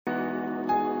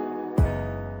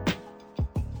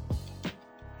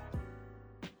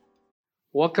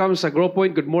Welcome sa Grow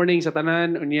Point. Good morning sa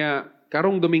tanan. Unya,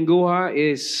 karong Dominguha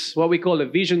is what we call a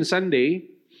Vision Sunday.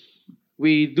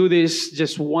 We do this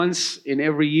just once in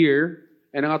every year.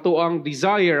 And ang atoang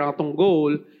desire, ang atong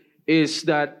goal is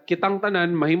that kitang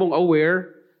tanan mahimong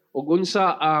aware ug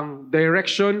unsa ang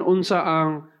direction, unsa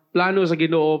ang plano sa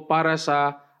Ginoo para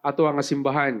sa atoang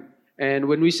simbahan.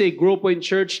 And when we say Grow Point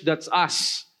Church, that's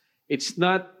us. It's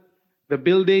not the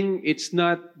building, it's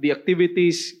not the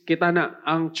activities. Kita na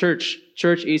ang church.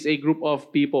 Church is a group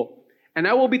of people. And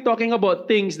I will be talking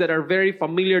about things that are very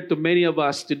familiar to many of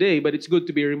us today, but it's good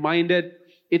to be reminded.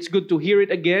 It's good to hear it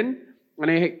again.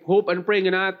 And I hope and pray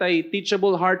nga natay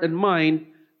teachable heart and mind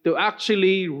to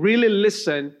actually really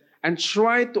listen and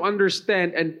try to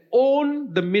understand and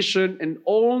own the mission and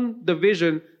own the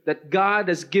vision that God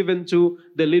has given to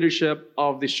the leadership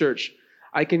of this church.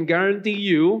 I can guarantee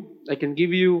you, I can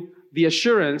give you the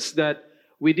assurance that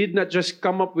we did not just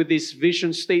come up with these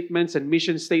vision statements and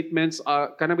mission statements,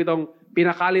 kanabitong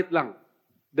pinakalit lang.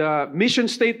 The mission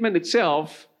statement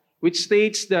itself, which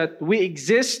states that we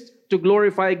exist to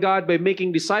glorify God by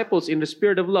making disciples in the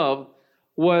spirit of love,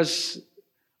 was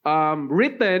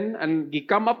written and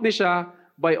come up ni siya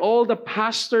by all the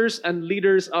pastors and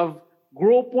leaders of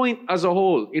Grow Point as a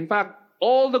whole. In fact,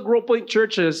 all the Grow Point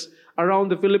churches around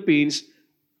the Philippines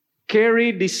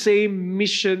carry the same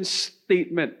mission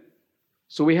statement.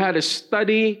 So we had a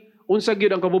study, unsa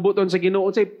gyud ang kabubuton sa Ginoo,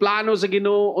 unsay plano sa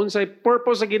Ginoo, unsay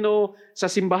purpose sa Ginoo sa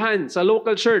simbahan, sa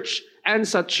local church, and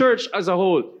sa church as a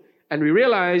whole. And we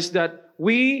realized that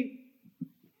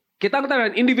kitang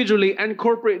tanan individually and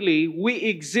corporately, we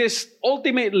exist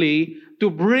ultimately to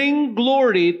bring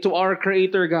glory to our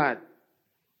Creator God.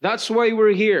 That's why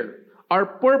we're here. Our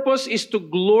purpose is to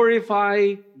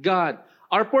glorify God.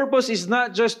 Our purpose is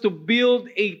not just to build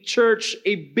a church,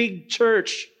 a big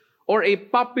church, or a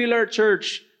popular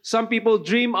church. Some people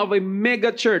dream of a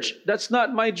mega church. That's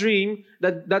not my dream.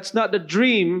 That's not the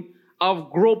dream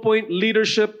of Grow Point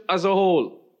leadership as a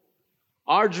whole.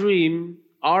 Our dream,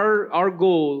 our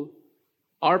goal,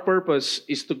 our purpose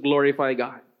is to glorify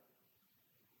God.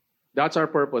 That's our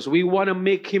purpose. We want to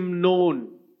make Him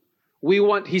known. We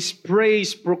want His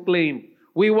praise proclaimed.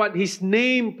 We want His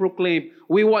name proclaimed.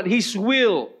 We want His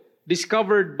will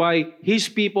discovered by His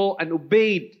people and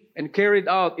obeyed and carried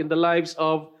out in the lives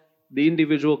of the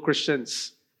individual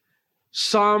Christians.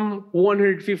 Psalm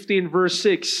 115 verse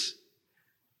 6.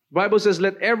 Bible says,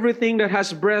 let everything that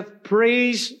has breath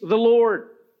praise the Lord.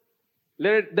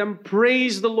 Let them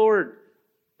praise the Lord.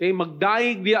 Okay,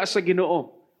 magdaig diya sa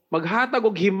Ginoo. Maghatag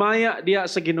og himaya diya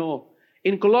sa Ginoo.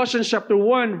 In Colossians chapter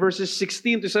 1 verses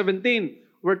 16 to 17,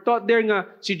 we're taught there nga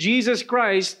si Jesus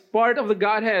Christ, part of the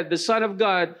Godhead, the Son of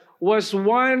God, was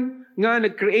one nga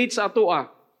nag-create sa atoa.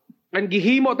 And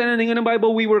gihimo tanan nga ng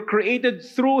Bible, we were created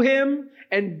through Him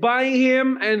and by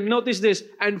Him, and notice this,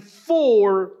 and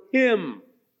for Him.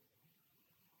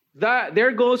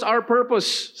 There goes our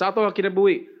purpose sa ato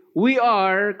kinabuhi. We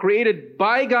are created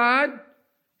by God,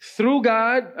 through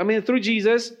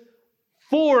Jesus,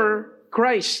 for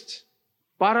Christ.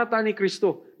 Para ta ni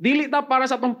Kristo. Dili ta para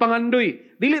sa atong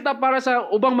pangandoy. Dili ta para sa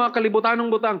ubang mga kalibutanong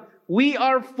butang. We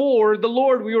are for the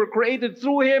Lord. We were created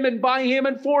through Him and by Him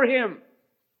and for Him.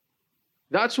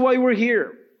 That's why we're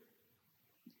here.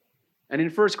 And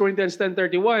in 1 Corinthians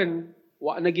 10:31,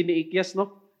 wa na giniikyas,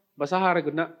 no? Basaha ra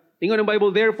gud na. Tingon ang Bible,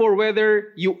 therefore,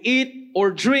 whether you eat or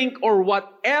drink or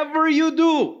whatever you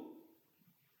do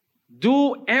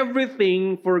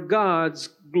everything for God's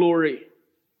glory.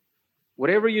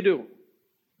 Whatever you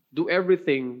do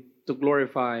everything to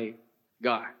glorify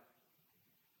God.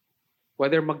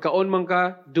 Whether magkaon man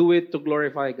ka, do it to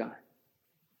glorify God.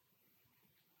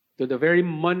 To the very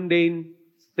mundane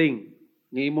thing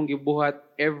nga imong gibuhat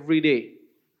every day,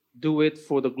 do it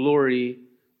for the glory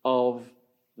of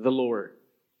the Lord.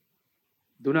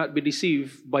 Do not be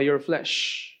deceived by your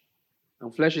flesh.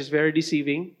 Ang flesh is very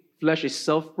deceiving. Flesh is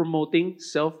self-promoting,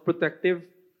 self-protective.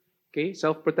 Okay,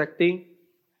 self-protecting.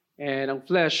 And ang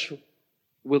flesh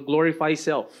will glorify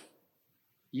self.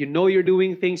 You know you're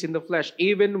doing things in the flesh,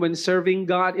 even when serving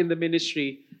God in the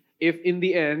ministry, if in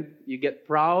the end you get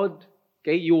proud,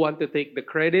 okay, you want to take the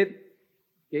credit.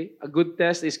 Okay, a good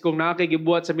test is kung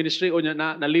nakikibuhat sa ministry o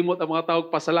nalimot ang mga tao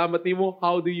pasalamat nimo,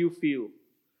 how do you feel?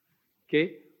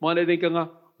 Okay? Mga na ka nga,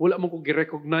 wala man ko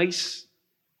gi-recognize,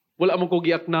 wala man ko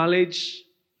gi-acknowledge,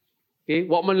 okay?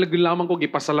 Wala man lamang ko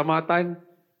gipasalamatan,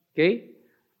 okay?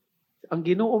 Ang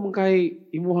Ginoo man kay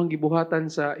imuhang gibuhatan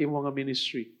sa imuhang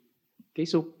ministry. Okay,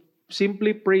 so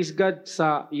simply praise God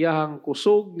sa iyahang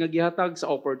kusog nga gihatag, sa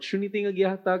opportunity nga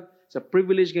gihatag, sa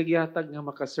privilege nga gihatag nga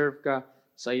makaserve ka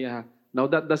sa iya. Now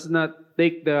that does not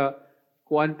take the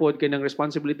kuan pod kay ng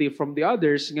responsibility from the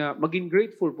others nga maging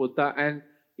grateful po ta and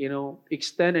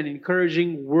extend an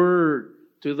encouraging word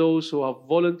to those who have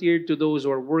volunteered, to those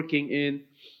who are working in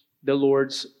the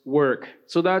Lord's work.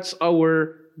 So that's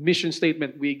our mission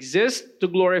statement. We exist to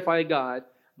glorify God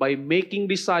by making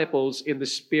disciples in the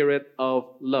spirit of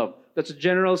love. That's a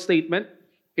general statement.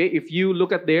 Okay, if you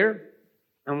look at there,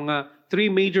 ang mga three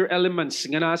major elements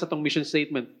nga nasa tong mission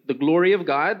statement: the glory of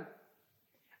God,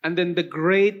 and then the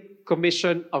great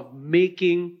commission of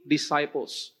making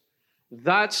disciples.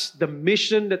 That's the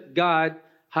mission that God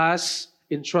has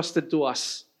entrusted to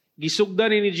us.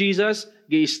 Gisugdan ni Jesus,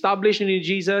 gi-establish ni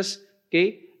Jesus,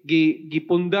 okay?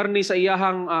 Gipundar ni sa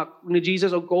iyahang ni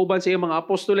Jesus og kauban sa iyang mga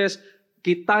apostoles,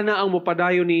 kita na ang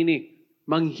mopadayon niini.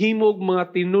 Manghimog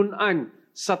mga tinun-an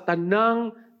sa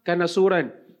tanang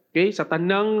kanasuran, okay? Sa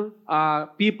tanang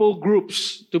people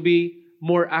groups, to be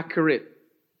more accurate.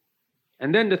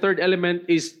 And then the third element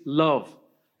is love.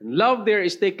 And love there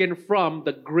is taken from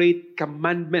the great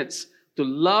commandments to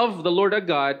love the Lord our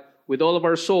God with all of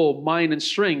our soul, mind, and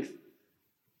strength,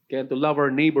 and to love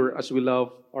our neighbor as we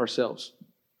love ourselves.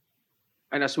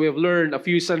 And as we have learned a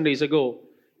few Sundays ago,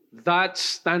 that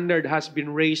standard has been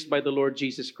raised by the Lord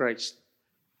Jesus Christ,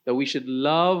 that we should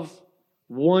love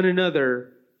one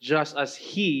another just as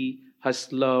He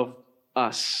has loved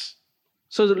us.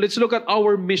 So let's look at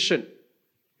our mission.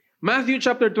 Matthew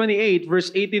chapter 28,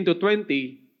 verse 18 to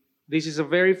 20, this is a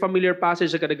very familiar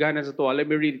passage sa kadaghanan sa Torah. Let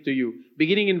me read it to you.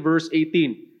 Beginning in verse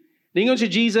 18. Ningon si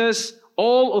Jesus,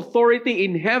 all authority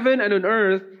in heaven and on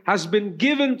earth has been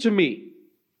given to me.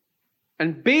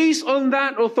 And based on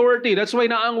that authority, that's why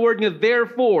na ang word nga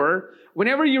therefore,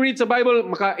 whenever you read sa Bible,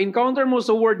 maka-encounter mo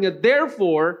sa word nga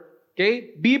therefore,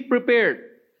 okay, be prepared.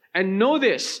 And know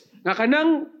this, nga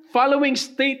kanang following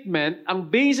statement,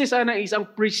 ang basis ana is ang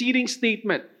preceding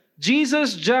statement.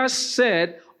 Jesus just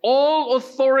said, all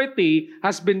authority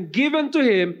has been given to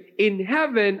Him in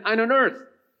heaven and on earth.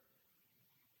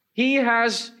 He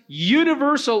has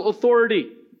universal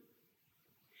authority.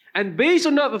 And based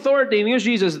on that authority, in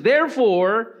Jesus,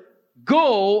 therefore,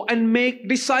 go and make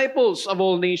disciples of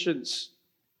all nations.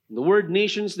 The word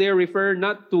nations there refer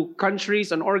not to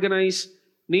countries and organized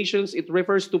nations. It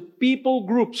refers to people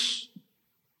groups.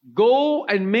 Go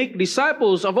and make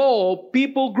disciples of all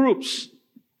people groups,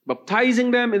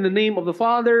 baptizing them in the name of the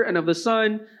Father and of the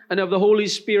Son and of the Holy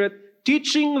Spirit,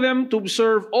 teaching them to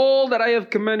observe all that I have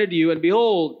commanded you. And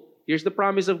behold, here's the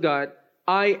promise of God,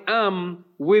 I am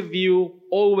with you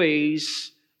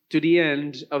always to the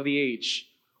end of the age.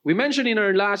 We mentioned in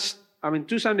our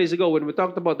 2 Sundays ago when we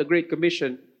talked about the Great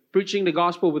Commission, preaching the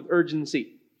gospel with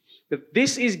urgency, that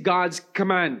this is God's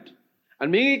command.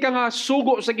 And may ka nga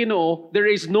sugo sa Ginoo, there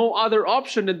is no other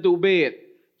option than to obey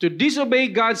it. To disobey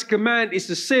God's command is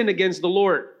to sin against the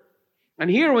Lord. And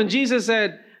here when Jesus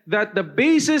said that the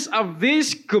basis of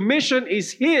this commission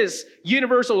is His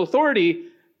universal authority,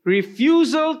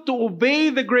 refusal to obey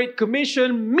the Great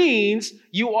Commission means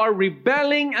you are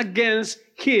rebelling against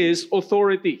His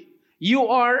authority. You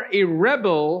are a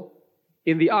rebel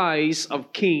in the eyes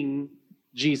of King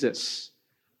Jesus.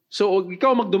 So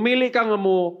ikaw magdumili ka nga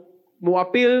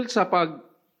mo-appeal sa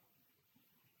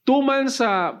tuman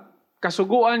sa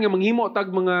kasuguan nga manghimo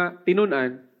tag mga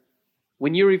tinunan,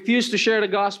 when you refuse to share the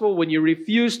gospel, when you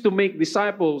refuse to make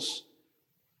disciples,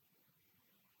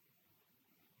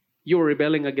 you are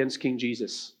rebelling against King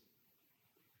Jesus.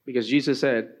 Because Jesus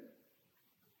said,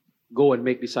 go and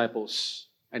make disciples.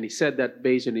 And He said that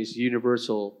based on His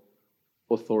universal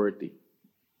authority.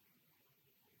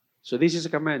 So this is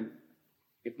a command.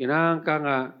 If ginahan ka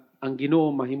nga ang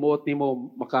Ginoo mahimuot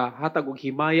nimo makahatag og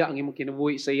himaya ang imong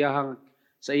kinabuhi sa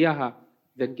iyaha,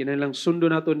 then kinahanglan sundo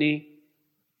nato ni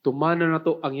tumana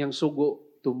nato ang iyang sugo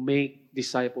to make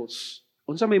disciples.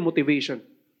 Unsa may motivation?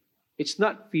 It's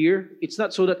not fear. It's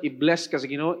not so that i-bless ka sa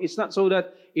Ginoo. It's not so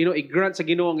that i-grant sa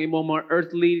Ginoo ang imong mga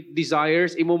earthly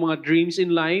desires, imong mga dreams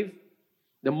in life.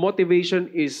 The motivation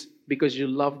is because you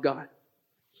love God.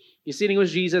 You see, ningon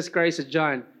Jesus Christ sa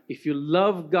John, if you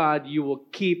love God, you will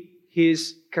keep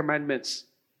His commandments.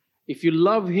 If you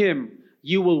love Him,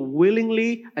 you will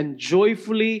willingly and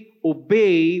joyfully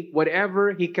obey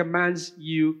whatever He commands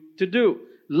you to do.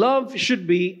 Love should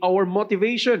be our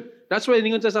motivation. That's why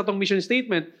ningon sa atong mission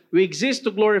statement, we exist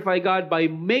to glorify God by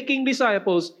making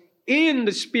disciples in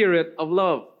the spirit of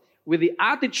love. With the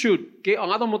attitude, okay,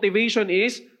 ang atong motivation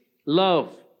is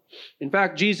love. In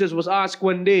fact, Jesus was asked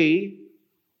one day,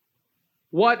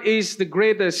 what is the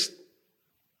greatest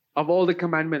of all the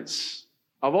commandments?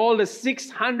 Of all the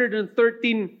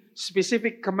 613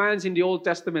 specific commands in the Old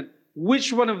Testament,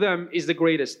 which one of them is the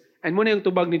greatest? And muna yung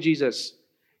tubag ni Jesus,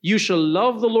 You shall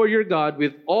love the Lord your God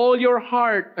with all your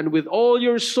heart and with all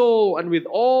your soul and with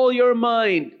all your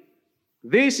mind.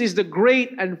 This is the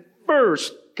great and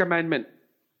first commandment.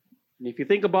 And if you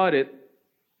think about it,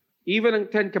 even ang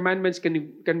 10 commandments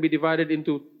can be divided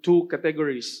into 2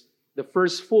 categories. The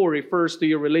first 4 refers to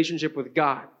your relationship with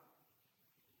God.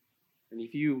 And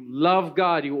if you love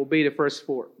God, you obey the first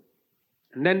 4.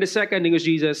 And then the second thing is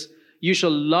Jesus, you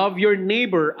shall love your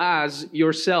neighbor as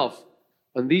yourself.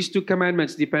 On these 2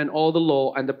 commandments depend all the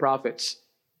law and the prophets.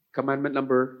 Commandment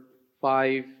number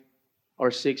 5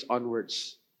 or 6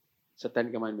 onwards sa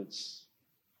 10 commandments.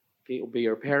 Okay, obey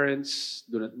your parents,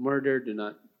 do not murder, do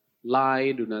not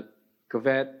lie, do not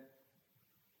covet.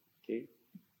 Okay?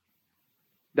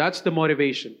 That's the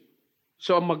motivation.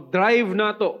 So ang mag-drive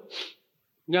na to,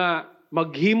 nga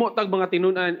maghimo tag mga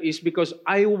tinunan is because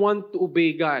I want to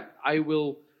obey God. I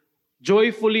will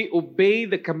joyfully obey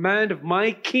the command of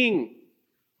my King.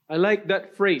 I like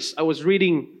that phrase. I was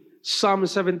reading Psalm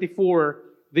 74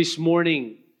 this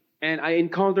morning, and I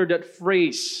encountered that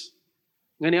phrase.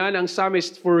 Ganyan ang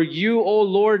psalmist, for you, O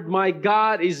Lord, my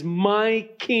God, is my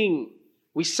King.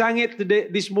 We sang it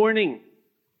this morning.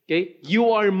 Okay?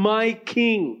 You are my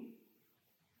King.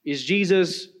 Is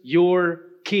Jesus your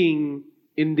King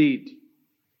indeed?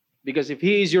 Because if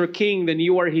He is your King, then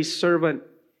you are His servant.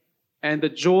 And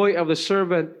the joy of the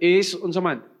servant is, unsa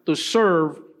man, to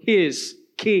serve His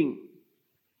King.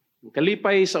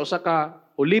 Kalipay sa usa ka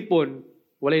ulipon,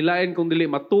 walay lain kung dili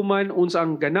matuman unsa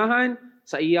ang ganahan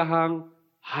sa iyahang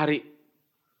hari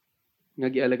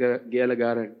nga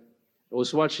gialagaran. I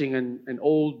was watching an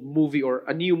old movie or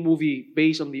a new movie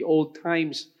based on the old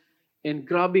times, and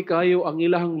grabe kayo ang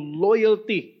ilang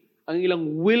loyalty, ang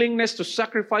ilang willingness to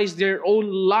sacrifice their own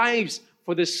lives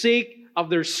for the sake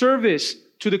of their service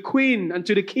to the queen and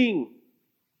to the king.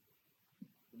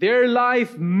 Their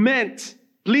life meant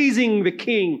pleasing the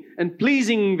king and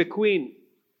pleasing the queen.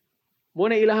 Mo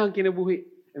na ilahang kinabuhi.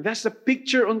 And that's the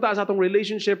picture unta sa atong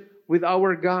relationship with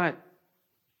our God.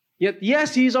 Yet,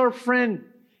 yes, He's our friend.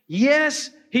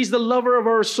 Yes, He's the lover of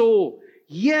our soul.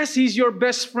 Yes, He's your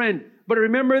best friend. But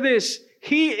remember this,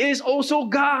 He is also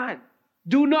God.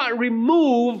 Do not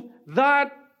remove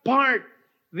that part.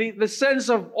 The sense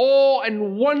of awe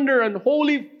and wonder and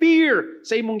holy fear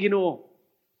sa imong Ginoo.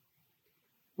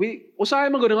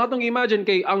 Usahay man gud atong imagine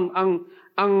kay ang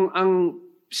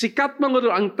sikat man gud,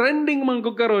 ang trending man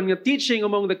gud karon nga teaching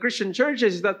among the Christian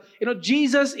churches is that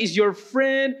Jesus is your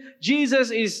friend,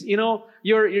 Jesus is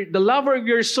the lover of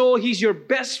your soul, He's your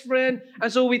best friend,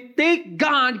 and so we take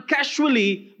God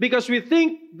casually because we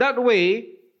think that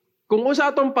way. Kung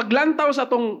usa atong paglantaw sa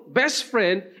atong best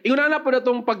friend, inguna na po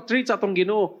atong pag-treat sa atong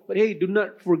Ginoo. But hey, do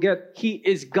not forget, He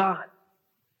is God.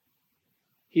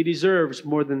 He deserves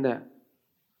more than that.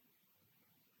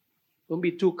 Don't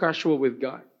be too casual with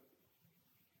God.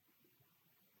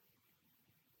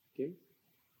 Okay?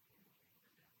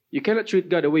 You cannot treat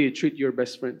God the way you treat your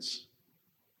best friends.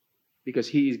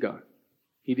 Because He is God.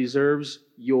 He deserves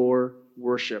your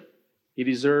worship. He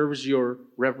deserves your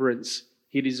reverence.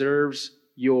 He deserves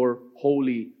your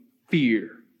holy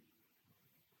fear.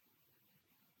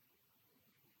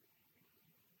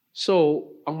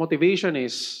 So, ang motivation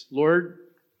is, Lord,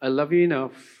 I love you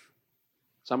enough.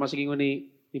 Sama sa gingon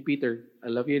ni Peter, I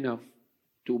love you enough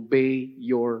to obey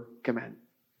your command.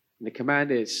 And the command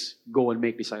is, go and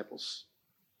make disciples.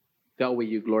 That way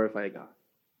you glorify God.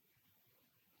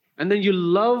 And then you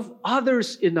love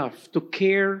others enough to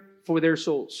care for their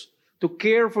souls, to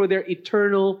care for their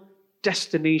eternal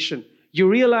destination. You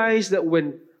realize that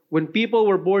when people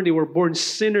were born, they were born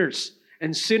sinners.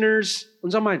 And sinners,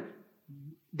 unsa man,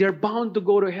 they're bound to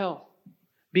go to hell.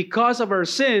 Because of our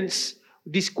sins,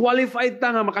 disqualified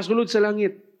ta nga makasulod sa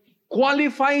langit.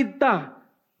 Qualified ta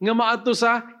nga maato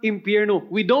sa impyerno.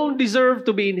 We don't deserve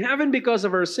to be in heaven because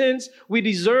of our sins. We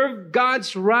deserve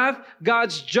God's wrath,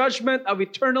 God's judgment of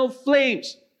eternal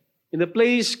flames in the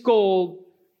place called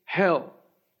hell.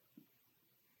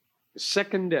 The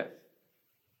second death.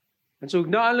 And so,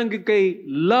 naalang kay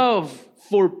love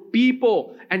for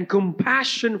people and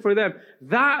compassion for them.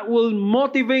 That will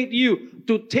motivate you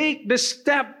to take the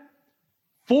step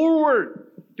forward,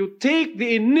 to take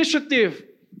the initiative,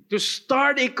 to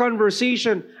start a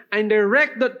conversation and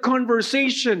direct that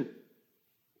conversation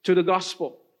to the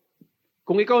gospel.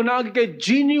 Kung ikaw naagi kay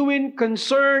genuine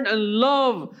concern and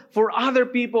love for other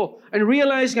people and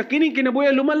realize nga kining kinabuhi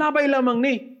lumalabay lamang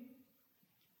ni.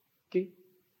 Okay?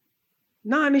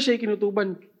 Naani siya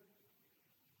kinutuban.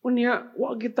 Unya,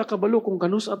 wa kita kabalo kung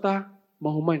kanus ata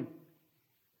mahuman.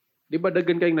 Di ba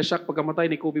daghan kayong nasyak pagkamatay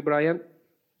ni Kobe Bryant?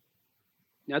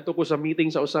 Niadto ko sa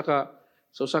meeting sa usa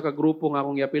ka grupo nga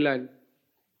akong yapilan.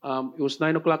 It was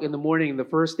 9 o'clock in the morning. The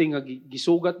first thing,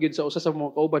 gisugat gid sa usa sa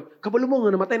mga kauban. Kabalo mo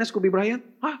nga namatay na si Kobe Bryant?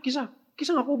 Ha? Kisa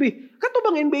nga Kobe? Kato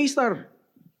bang NBA star?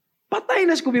 Patay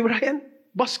na si Kobe Bryant.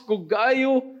 Baskog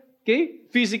gayo. Okay?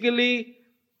 Physically,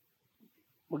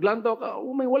 maglantaw ka. Oh,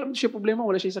 wala siya problema.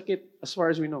 Wala siya sakit. As far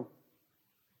as we know.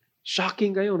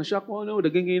 Shocking kayo. Na-shock mo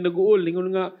dagang kayo nag-uol. Lingon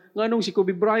nga nung si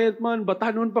Kobe Bryant man,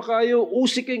 batanon pa kayo.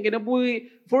 Usik kayong kinabuhi.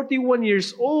 41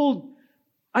 years old.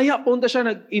 Aya punta siya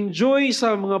nag-enjoy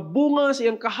sa mga bunga sa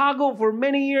iyang kahago for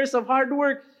many years of hard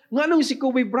work. Nganong si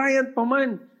Kobe Bryant pa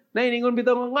man. Nainingon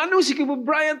bitaw, nganong si Kobe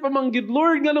Bryant pa man, good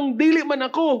Lord, nganong dili man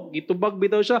ako. Gitubag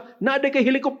bitaw siya, nada kay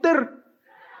helicopter.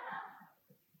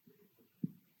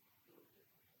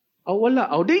 Wala.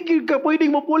 Di ka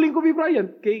pwedeng mapuling Kobe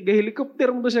Bryant. Kay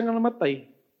helicopter mo to siya nga namatay.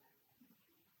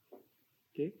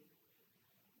 Okay?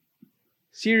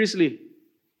 Seriously.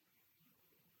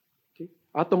 Okay?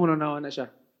 Atong hunawa na siya.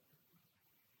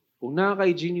 Kung na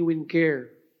kay genuine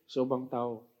care sa ubang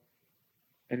tao,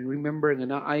 and remember nga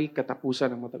naay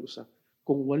katapusan ng matag usa.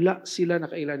 Kung wala sila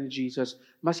nakailan ni Jesus,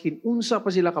 maskin unsa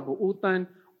pa sila kabuutan,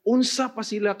 unsa pa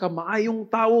sila ka maayong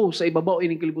tao sa ibabaw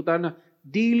ining kalibutan na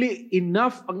dili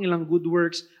enough ang ilang good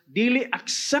works, dili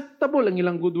acceptable ang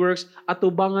ilang good works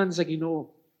atubangan sa Ginoo.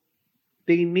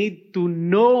 They need to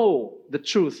know the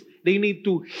truth. They need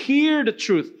to hear the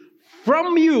truth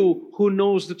from you who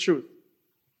knows the truth.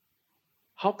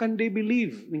 How can they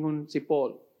believe, ningon si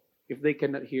Paul, if they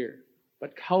cannot hear?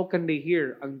 But how can they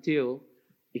hear until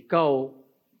ikaw,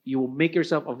 you will make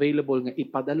yourself available nga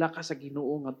ipadala ka sa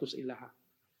Ginoo ngadto sa ilaha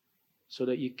so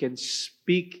that you can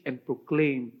speak and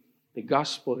proclaim the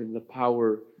gospel in the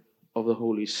power of the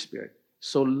Holy Spirit.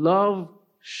 So love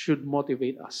should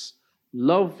motivate us.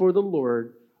 Love for the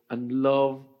Lord and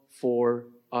love for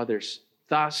others.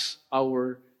 That's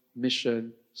our mission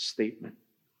statement.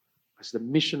 As the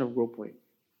mission of Grow Point.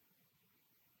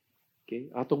 Okay?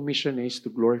 Atong mission is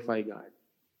to glorify God.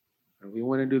 And we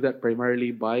want to do that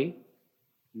primarily by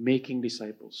making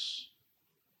disciples.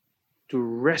 To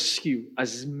rescue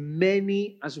as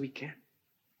many as we can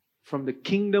from the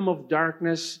kingdom of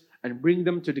darkness and bring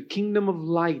them to the kingdom of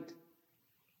light.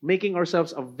 Making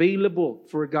ourselves available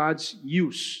for God's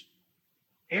use.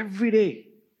 Every day.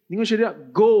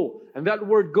 Go. And that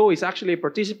word go is actually a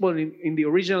participle in the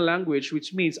original language,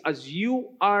 which means as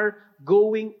you are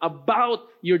going about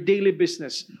your daily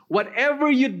business,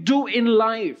 whatever you do in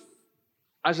life,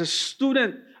 as a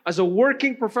student, as a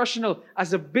working professional,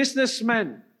 as a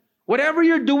businessman, whatever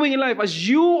you're doing in life, as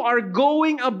you are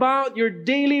going about your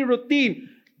daily routine,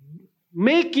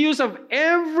 make use of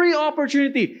every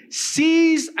opportunity.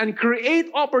 Seize and create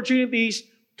opportunities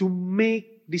to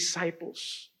make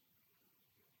disciples.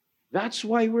 That's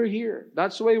why we're here.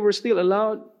 That's why we're still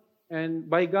allowed. And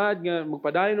by God, nga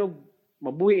magpadayon og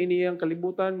mabuhi iniyang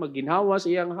kalibutan, magginhawa sa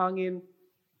iyang hangin,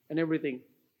 and everything.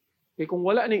 Kaya kung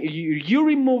wala ni, you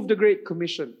remove the Great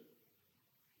Commission,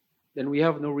 then we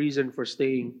have no reason for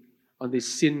staying on this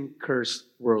sin-cursed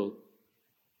world.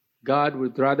 God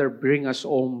would rather bring us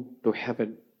home to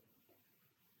heaven,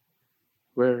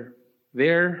 where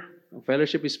there,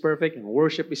 fellowship is perfect and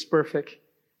worship is perfect.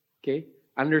 Okay?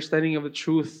 Understanding of the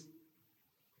truth.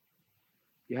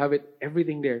 You have it,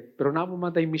 everything there. Pero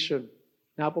napamatay mission.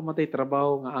 Napamatay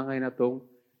trabaho nga angay na tong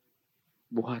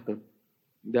buhaton.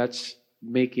 That's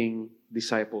making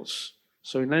disciples.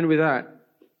 So in line with that,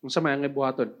 kung sa may angay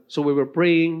buhaton. So we were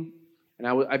praying, and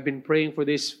I've been praying for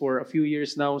this for a few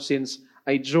years now since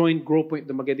I joined Grow Point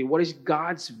Dumaguete. What is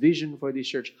God's vision for this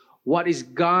church? What is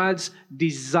God's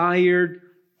desired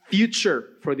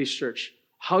future for this church?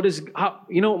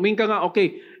 Minka nga,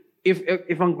 okay,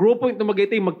 if ang Grow Point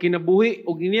Dumaguete magkinabuhi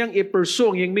o iniyang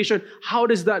i-pursue ang iyang mission, how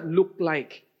does that look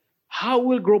like? How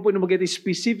will Grow Point Dumaguete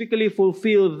specifically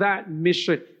fulfill that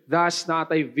mission? That's not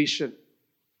a vision.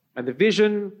 And the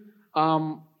vision,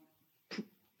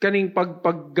 kaning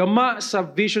paggama sa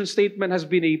vision statement has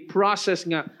been a process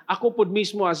nga ako pod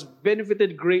mismo has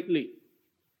benefited greatly.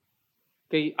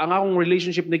 Okay, ang akong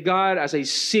relationship ni God as I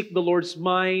seek the Lord's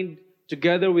mind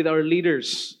together with our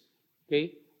leaders.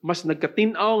 Okay? Mas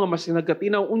nagkatinaw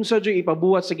unsa jud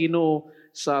ipabuhat sa Ginoo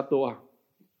sa atoa.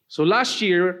 So last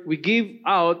year, we gave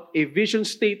out a vision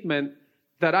statement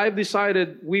that I've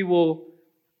decided we will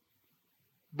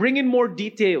bring in more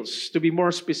details to be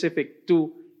more specific,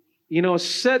 to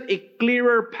set a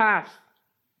clearer path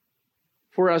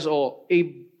for us all.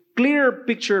 A clearer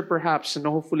picture perhaps, and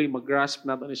hopefully mag-grasp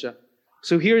natin siya.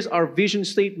 So here's our vision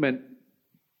statement.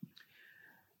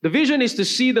 The vision is to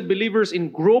see the believers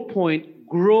in Grow Point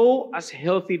grow as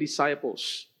healthy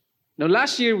disciples. Now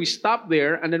last year we stopped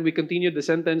there and then we continued the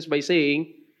sentence by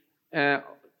saying,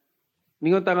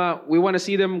 Ningon ta nga, we want to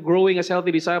see them growing as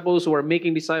healthy disciples who are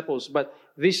making disciples. But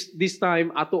this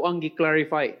time, ato ang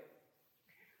gi-clarify.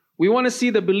 We want to see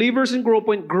the believers in Grow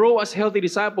Point grow as healthy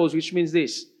disciples, which means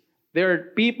this. There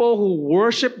are people who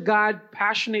worship God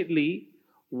passionately,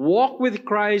 walk with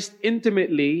Christ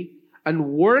intimately,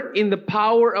 and work in the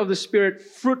power of the Spirit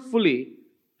fruitfully,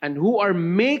 and who are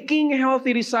making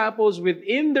healthy disciples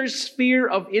within their sphere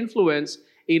of influence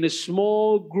in a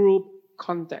small group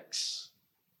context.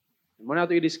 And we're going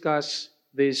to discuss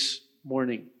this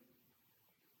morning.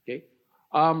 Okay?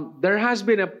 There have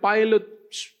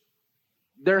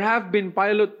been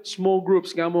pilot small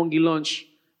groups nga mong gi-launch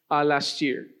last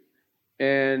year.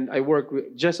 And I worked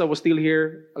with, Jessa was still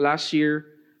here last year.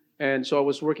 And so I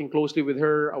was working closely with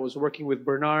her. I was working with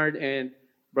Bernard and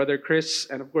Brother Chris.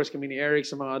 And of course, kami ni Eric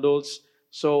sa mga adults.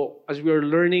 So as we are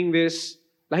learning this,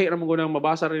 lahi ra mo nang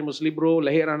mabasa rin mo sa libro,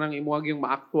 lahi ra nang imuhag yung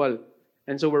ma-actual.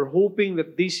 And so we're hoping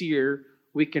that this year,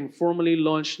 we can formally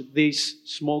launch these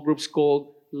small groups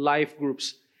called life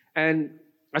groups. And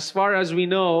as far as we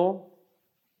know,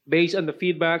 based on the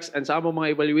feedbacks and sa among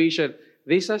mga evaluation,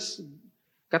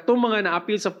 katong mga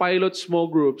na-appeal sa pilot small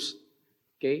groups,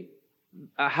 okay,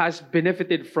 has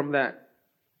benefited from that.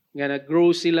 Nga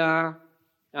nag-grow sila,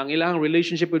 ang ilang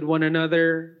relationship with one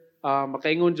another,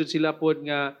 makaingon jud sila pod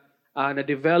nga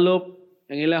na-develop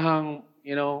ang ilang,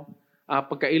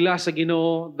 pagkaila sa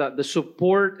Ginoo, the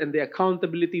support and the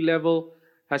accountability level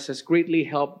has greatly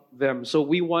helped them. So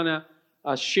we want to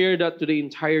share that to the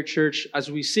entire church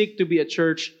as we seek to be a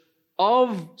church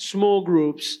of small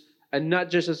groups and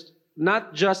not just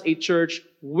a church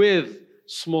with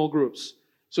small groups.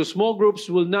 So small groups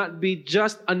will not be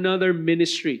just another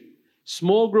ministry.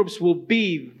 Small groups will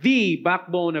be the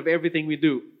backbone of everything we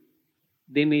do.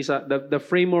 The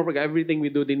framework of everything we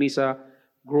do, dinisa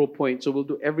Grow Point. So we'll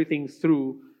do everything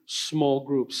through small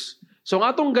groups. So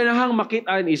ang atong ganahang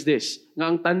makitaan is this,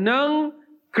 nga ang tanang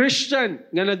Christian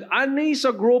nga nag-anay sa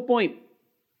Grow Point,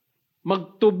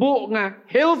 magtubo nga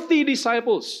healthy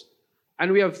disciples.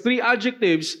 And we have 3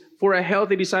 adjectives for a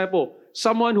healthy disciple.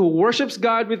 Someone who worships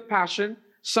God with passion,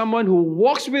 someone who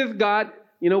walks with God,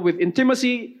 with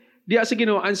intimacy, diya sa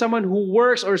Ginoo, and someone who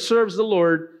works or serves the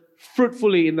Lord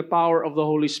fruitfully in the power of the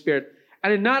Holy Spirit.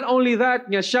 And not only that,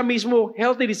 nga siya mismo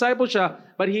healthy disciple siya,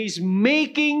 but he's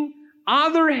making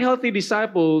other healthy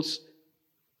disciples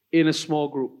in a small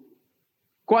group.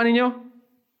 Kuha ninyo?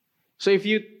 So if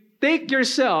you take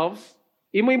yourself,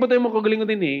 imo tayo mo kagalingon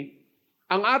din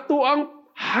ang ato ang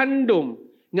handom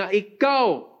nga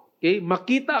ikaw, okay,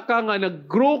 makita ka nga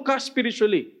nag-grow ka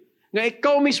spiritually. Nga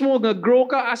ikaw mismo nag-grow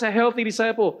ka as a healthy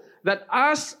disciple. That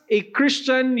as a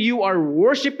Christian, you are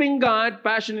worshiping God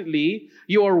passionately,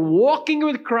 you are walking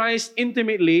with Christ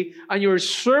intimately, and you're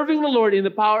serving the Lord in the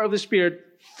power of the Spirit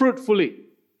fruitfully.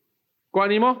 Kuha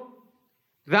mo?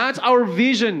 That's our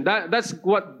vision. That's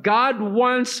what God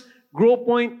wants Grow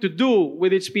Point to do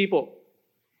with its people.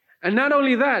 And not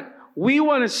only that, we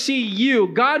want to see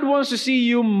you, God wants to see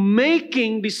you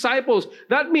making disciples.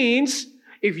 That means,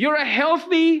 if you're a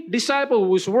healthy disciple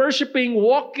who's worshiping,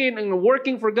 walking, and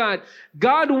working for God,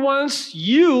 God wants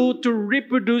you to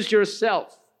reproduce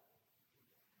yourself.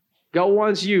 God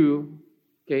wants you,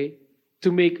 okay,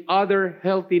 to make other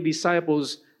healthy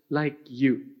disciples like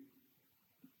you.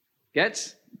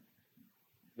 Gets?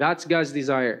 That's God's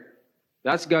desire.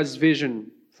 That's God's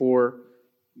vision for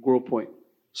Grow Point.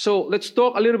 So let's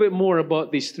talk a little bit more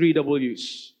about these 3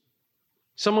 W's.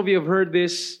 Some of you have heard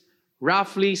this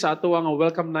roughly sa ato ang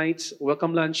welcome nights,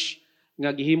 welcome lunch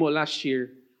nga gihimo last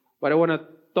year. But I want to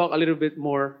talk a little bit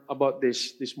more about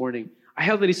this morning. A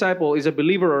healthy disciple is a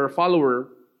believer or a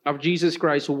follower of Jesus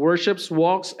Christ who worships,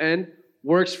 walks, and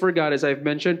works for God, as I've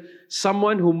mentioned.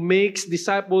 Someone who makes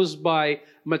disciples by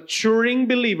maturing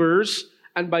believers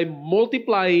and by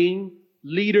multiplying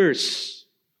leaders.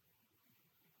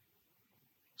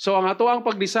 So ang ato ang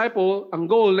pag-disciple, ang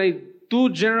goal ay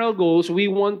 2 general goals. We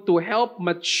want to help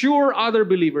mature other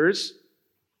believers,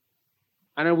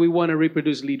 and then we want to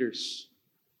reproduce leaders.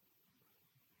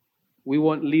 We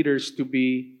want leaders to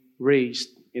be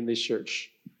raised in this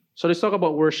church. So let's talk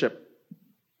about worship.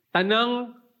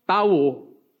 Tanang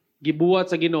tao gibuhat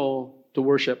sa Ginoo to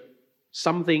worship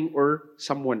something or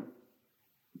someone.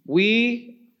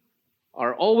 We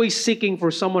are always seeking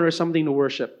for someone or something to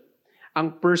worship.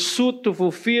 Ang pursuit to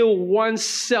fulfill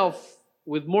oneself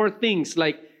with more things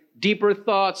like deeper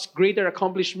thoughts, greater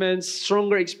accomplishments,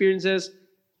 stronger experiences,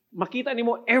 makita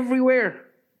nimo everywhere.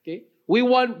 Okay? We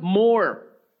want more.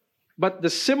 But the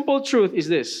simple truth is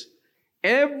this.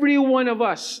 Every one of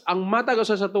us, ang matag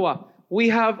sa tuwa, we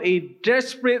have a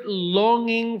desperate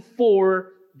longing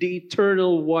for the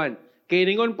eternal one. Kaya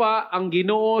ningon pa, ang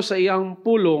Ginoo sa iyang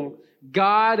pulong,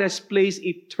 God has placed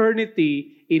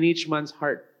eternity in each man's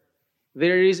heart.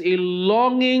 There is a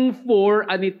longing for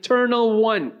an eternal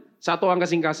one sa ato ang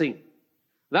kasing-kasing.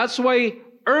 That's why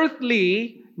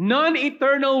earthly,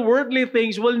 non-eternal worldly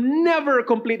things will never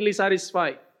completely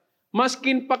satisfy.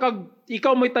 Maskin pa kag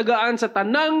ikaw mo'y tagaan sa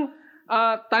tanang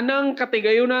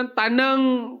katigayunan,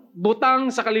 tanang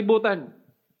butang sa kalibutan.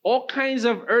 All kinds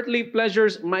of earthly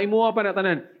pleasures, maimuha pa na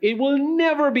tanan. It will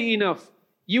never be enough.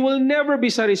 You will never be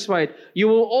satisfied. You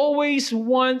will always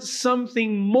want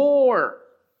something more.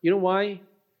 You know why?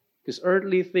 Because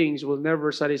earthly things will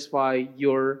never satisfy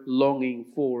your longing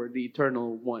for the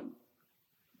eternal one.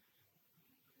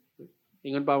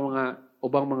 Ingon pa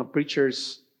ubang mga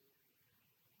preachers,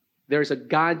 there's a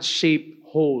God-shaped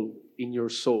hole in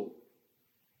your soul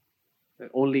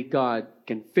that only God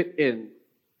can fit in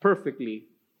perfectly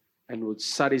and would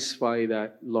satisfy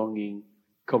that longing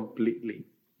completely.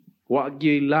 Wa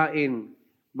gyud lain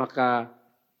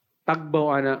makatagbaw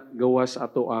ana gawas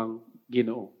ato ang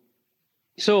Ginoo.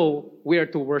 So, we are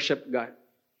to worship God.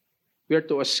 We are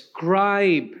to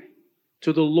ascribe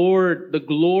to the Lord the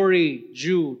glory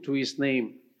due to His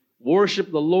name. Worship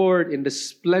the Lord in the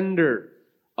splendor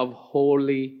of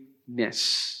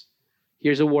holiness.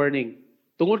 Here's a warning.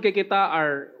 Tungod kay kita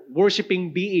are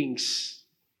worshiping beings.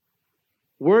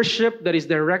 Worship that is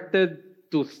directed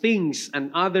to things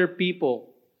and other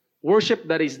people. Worship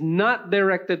that is not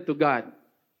directed to God,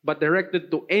 but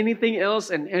directed to anything else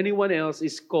and anyone else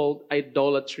is called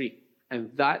idolatry.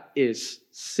 And that is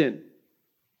sin.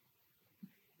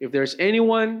 If there's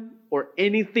anyone or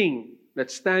anything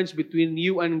that stands between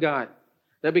you and God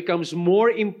that becomes more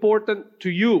important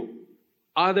to you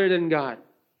other than God,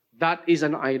 that is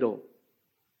an idol.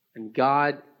 And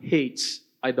God hates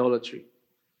idolatry.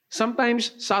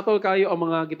 Sometimes, satol kayo ang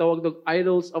mga gitawag ng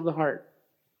idols of the heart.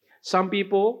 Some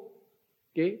people,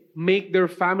 make their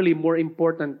family more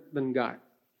important than God.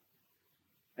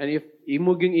 And if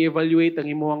imo gyud i-evaluate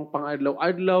ang imong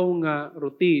pang-adlaw-adlaw nga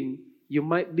routine, you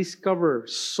might discover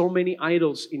so many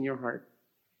idols in your heart.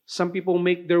 Some people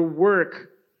make their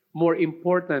work more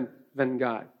important than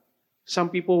God. Some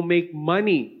people make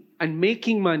money and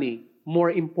making money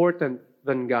more important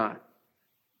than God.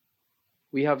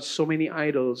 We have so many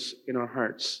idols in our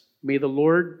hearts. May the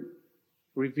Lord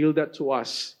reveal that to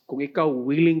us. Kung ikaw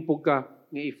willing po ka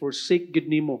nga i-forsake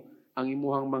gid nimo ang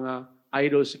imuhang mga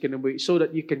idols sa kinabuhi so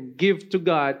that you can give to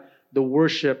God the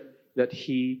worship that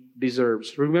He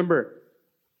deserves. Remember,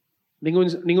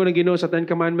 ningon ang Ginoo sa Ten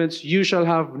Commandments, you shall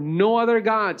have no other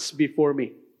gods before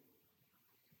me.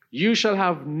 You shall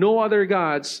have no other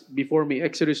gods before me.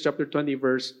 Exodus chapter 20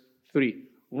 verse 3.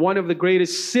 One of the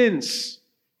greatest sins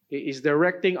is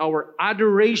directing our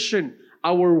adoration,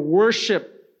 our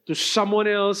worship to someone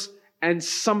else and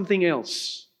something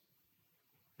else.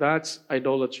 That's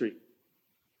idolatry.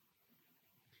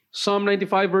 Psalm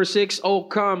 95 verse 6, O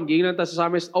come, giingnan ta sa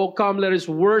Psalmist, O come, let us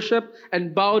worship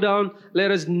and bow down.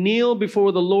 Let us kneel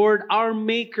before the Lord, our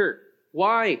Maker.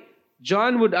 Why?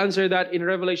 John would answer that in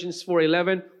Revelations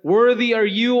 4:11. Worthy are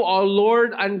you, O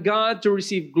Lord and God, to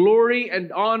receive glory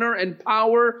and honor and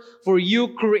power, for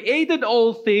you created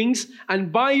all things,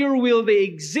 and by your will they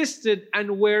existed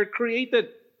and were created.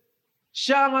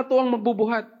 Siya nga to ang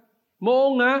magbubuhat.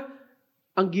 Mao nga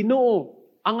ang Ginoo,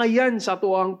 angayan sa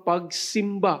ato ang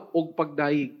pagsimba o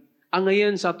pagdaig.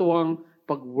 Angayan sa ato ang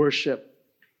pag-worship.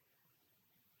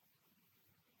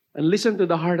 And listen to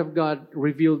the heart of God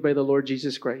revealed by the Lord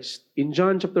Jesus Christ. In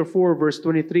John chapter 4, verse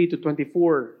 23 to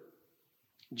 24,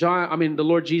 the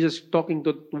Lord Jesus talking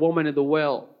to the woman at the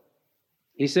well.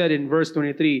 He said in verse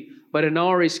 23, but an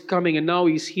hour is coming and now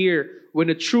is here when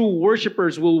the true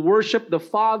worshipers will worship the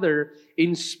Father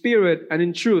in spirit and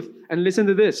in truth. And listen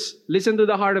to this. Listen to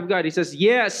the heart of God. He says,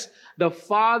 yes, the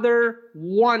Father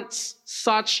wants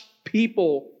such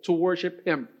people to worship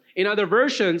Him. In other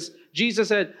versions, Jesus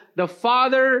said, the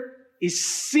Father is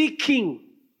seeking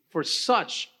for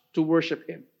such to worship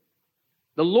Him.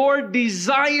 The Lord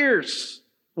desires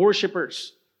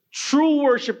worshipers, true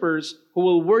worshipers who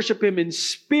will worship Him in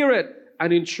spirit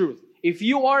and in truth. If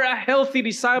you are a healthy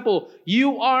disciple,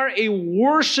 you are a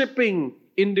worshiping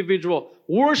individual,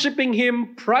 worshiping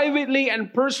Him privately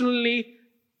and personally,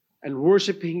 and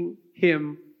worshiping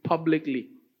Him publicly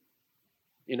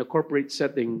in a corporate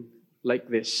setting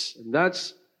like this. And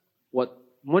that's what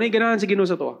muna'y ganahan sa Ginoo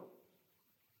sa to.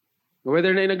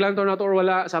 Whether na inaglantaw na to or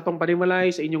wala, sa atong panimalay,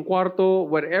 sa inyong kwarto,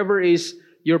 whatever is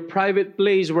your private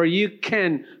place where you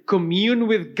can commune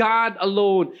with God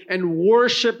alone and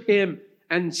worship Him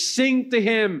and sing to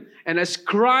Him and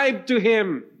ascribe to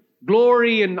Him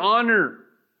glory and honor.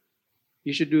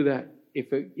 You should do that.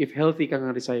 if healthy ka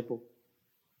nga disciple.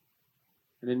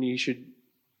 And then you should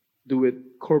do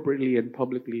it corporately and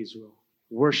publicly as well.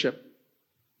 Worship.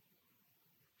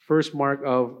 First mark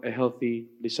of a healthy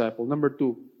disciple. Number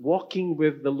 2, walking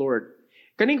with the Lord.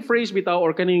 Kaning phrase bitaw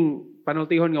or kaning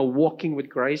panultihon nga walking with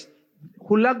Christ,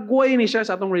 hulagway ni siya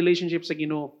sa atong relationship sa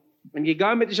Ginoo. And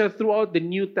gigamit siya throughout the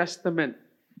New Testament.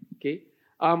 Okay?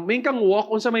 Mingkang walk,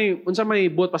 unsa may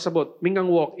buot pasabot. Mingkang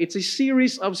walk, it's a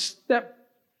series of step.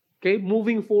 Okay?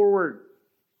 Moving forward.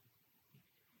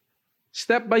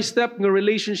 Step by step nga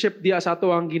relationship diya sa ato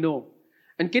ang Ginoo.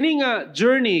 And kini nga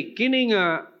journey, kini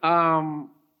nga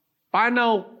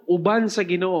panaw uban sa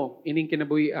Ginoo ining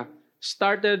kinabuhi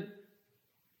started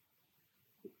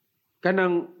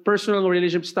kanang personal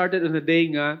relationship started on the day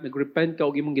nga nagrepent ka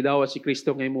ug imong gidawat si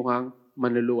Kristo nga imong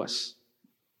manluluwas.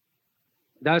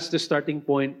 That's the starting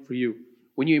point for you.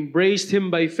 When you embraced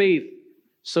Him by faith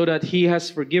so that He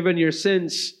has forgiven your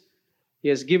sins, He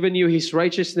has given you His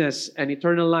righteousness and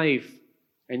eternal life,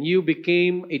 and you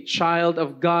became a child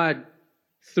of God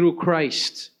through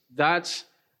Christ. That's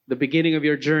the beginning of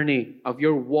your journey, of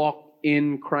your walk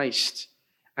in Christ.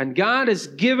 And God has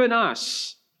given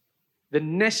us the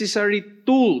necessary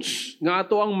tools nga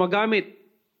ato ang magamit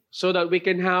so that we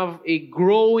can have a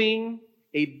growing,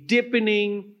 a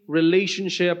deepening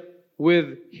relationship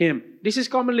with Him. This is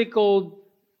commonly called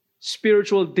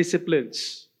spiritual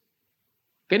disciplines.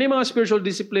 Kani mga spiritual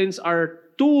disciplines are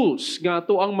tools nga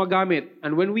ato ang magamit,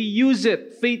 and when we use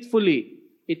it faithfully,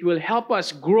 it will help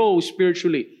us grow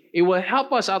spiritually. It will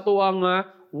help us ato ang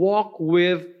walk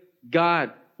with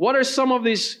God. What are some of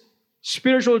these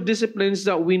spiritual disciplines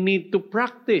that we need to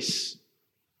practice?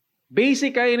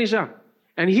 Basic kayo ni siya.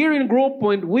 And here in Growth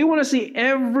Point, we want to see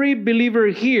every believer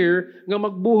here nga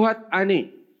magbuhat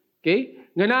ani. Okay?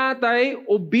 Nga natay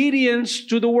obedience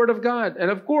to the Word of God. And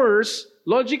of course,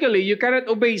 logically, you cannot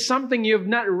obey something you have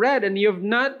not read and you have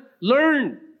not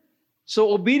learned.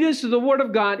 So obedience to the Word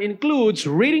of God includes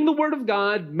reading the Word of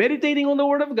God, meditating on the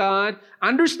Word of God,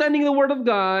 understanding the Word of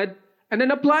God, and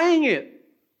then applying it.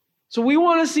 So we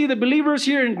want to see the believers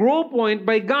here in Growth Point,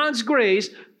 by God's grace,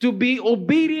 to be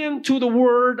obedient to the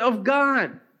Word of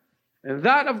God. And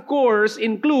that, of course,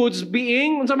 includes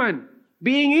being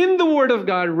in the Word of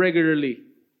God regularly.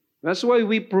 That's why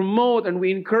we promote and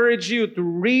we encourage you to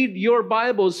read your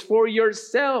Bibles for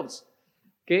yourselves.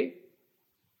 Okay?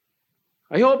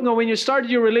 I hope now when you start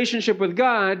your relationship with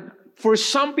God, for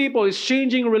some people it's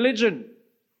changing religion.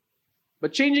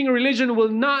 But changing religion will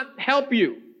not help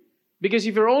you. Because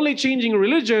if you're only changing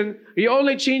religion, you're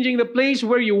only changing the place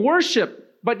where you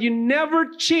worship, but you never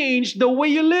change the way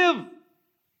you live.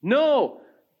 No.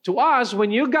 To us, when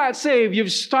you got saved,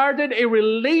 you've started a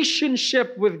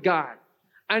relationship with God.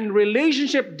 And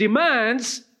relationship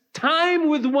demands time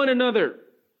with one another.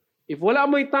 If wala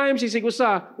mo'y time, sisig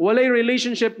usa, walay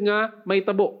relationship nga may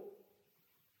tabo.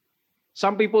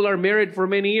 Some people are married for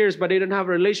many years, but they don't have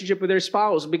a relationship with their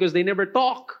spouse because they never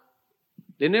talk.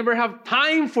 They never have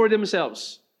time for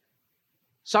themselves.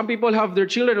 Some people have their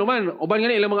children, uban nga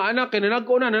na ilang mga anak, kaya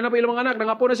nanagko na, nanap ilang mga anak,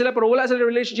 nangapo na sila, pero wala sila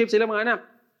relationship sa ilang mga anak.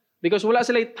 Because wala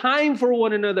sila time for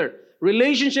one another.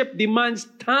 Relationship demands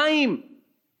time.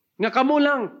 Nga kamo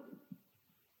lang.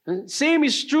 Same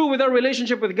is true with our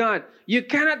relationship with God. You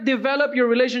cannot develop your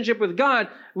relationship with God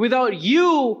without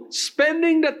you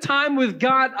spending the time with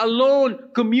God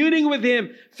alone, communing with Him,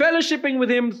 fellowshipping with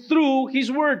Him through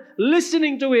His Word,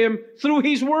 listening to Him through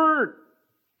His Word,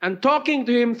 and talking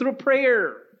to Him through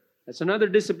prayer. That's another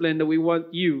discipline that we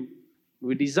want you,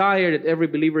 we desire that every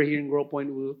believer here in Growth Point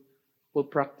will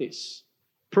practice.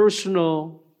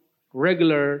 Personal,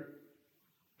 regular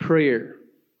prayer.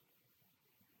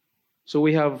 So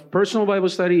we have personal Bible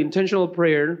study, intentional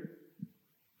prayer,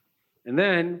 and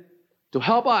then to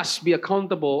help us be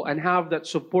accountable and have that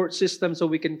support system so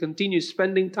we can continue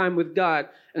spending time with God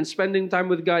and spending time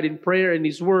with God in prayer and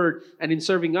His Word and in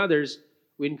serving others,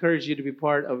 we encourage you to be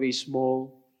part of a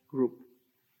small group.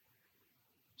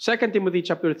 2 Timothy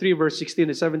chapter 3, verse 16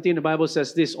 to 17, the Bible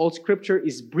says this: all Scripture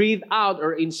is breathed out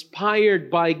or inspired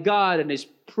by God and is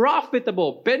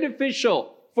profitable,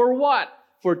 beneficial for what?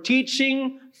 For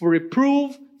teaching, for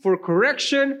reproof, for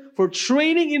correction, for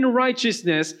training in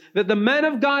righteousness, that the man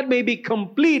of God may be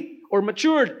complete or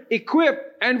matured,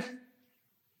 equipped, and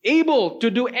able to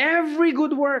do every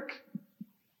good work.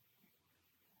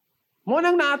 Mo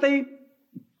nang natay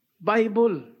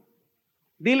Bible.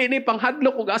 Dili ni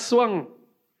panghadlok og aswang.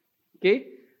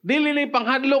 Okay? Dili ni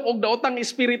panghadlok og daotang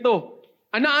espiritu.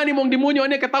 Anaan ni mong demonyo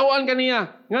ani katawaan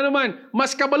kaniya. Nga naman,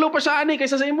 mas kabalo pa siya ani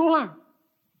kaysa sa imuha.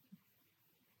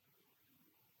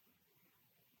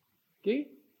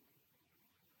 Okay?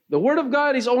 The Word of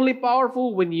God is only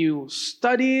powerful when you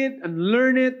study it and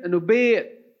learn it and obey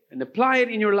it and apply it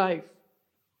in your life.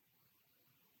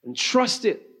 And trust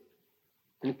it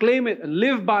and claim it and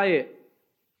live by it.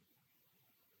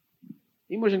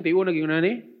 Hindi mo siyang tiyo naging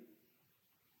nani?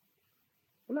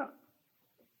 Wala.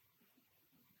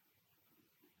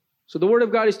 So the Word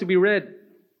of God is to be read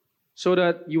so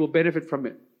that you will benefit from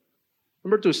it.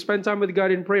 Number 2, spend time with God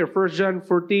in prayer. 1 John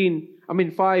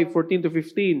 5:14 to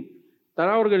 15.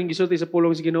 Tanaw ra ganing gisulti sa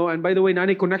pulong sa Ginoo. And by the way,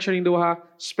 nani connection ning duha,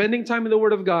 spending time in the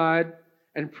Word of God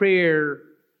and prayer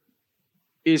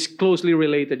is closely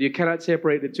related. You cannot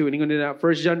separate the two. And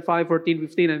 1 John 5:14,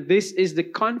 15. And this is the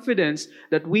confidence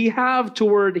that we have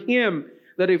toward Him,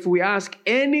 that if we ask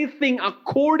anything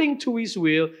according to His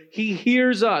will, He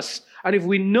hears us. And if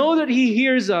we know that He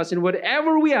hears us in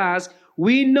whatever we ask,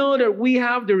 we know that we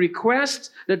have the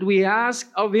request that we ask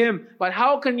of Him. But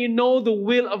how can you know the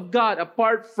will of God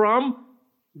apart from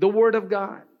the Word of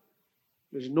God?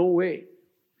 There's no way.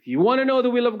 If you want to know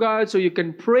the will of God so you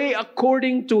can pray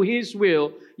according to His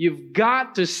will, you've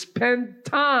got to spend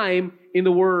time in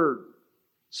the Word.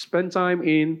 Spend time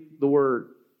in the Word.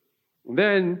 And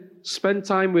then, spend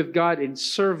time with God in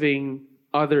serving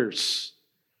others.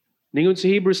 Ningon sa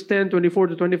Hebrews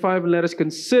 10:24 to 25, let us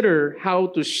consider how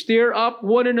to stir up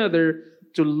one another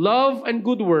to love and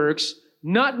good works,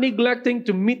 not neglecting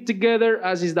to meet together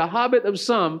as is the habit of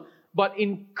some, but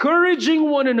encouraging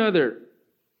one another.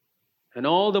 And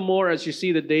all the more as you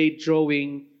see the day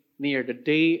drawing near, the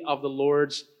day of the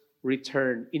Lord's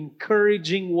return.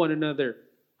 Encouraging one another.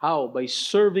 How? By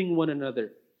serving one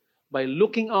another. By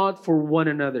looking out for one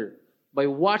another. By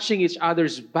watching each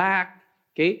other's back.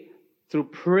 Okay?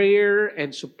 Through prayer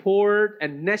and support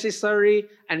and necessary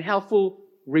and helpful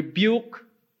rebuke.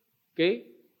 Okay?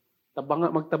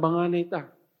 Magtabangan na ita.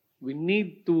 We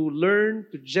need to learn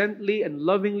to gently and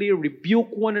lovingly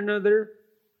rebuke one another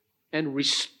and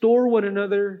restore one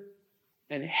another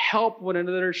and help one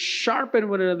another, sharpen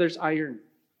one another's iron.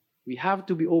 We have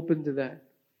to be open to that.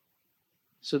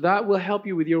 So that will help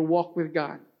you with your walk with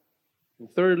God. And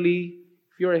thirdly,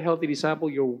 if you're a healthy disciple,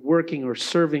 you're working or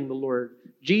serving the Lord.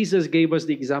 Jesus gave us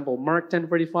the example. Mark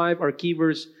 10:45, our key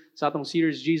verse sa atong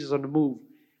series, Jesus on the Move.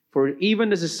 For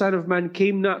even as the Son of Man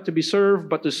came not to be served,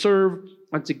 but to serve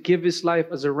and to give His life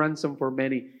as a ransom for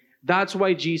many. That's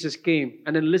why Jesus came.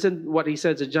 And then listen what He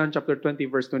says in John chapter 20,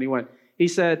 verse 21. He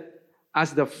said,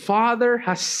 as the Father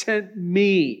has sent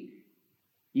me,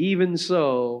 even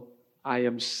so I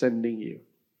am sending you.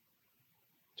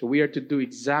 So we are to do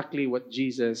exactly what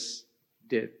Jesus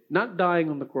did. Not dying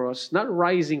on the cross, not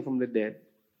rising from the dead,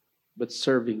 but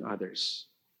serving others.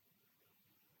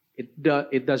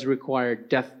 It does require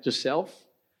death to self,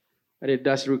 and it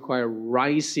does require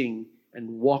rising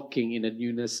and walking in a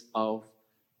newness of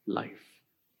life.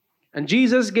 And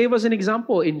Jesus gave us an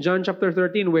example in John chapter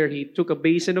 13 where He took a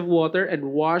basin of water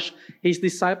and washed His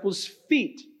disciples'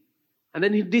 feet. And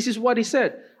then this is what He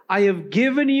said, I have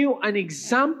given you an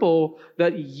example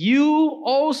that you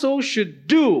also should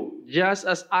do just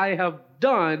as I have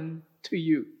done to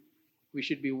you. We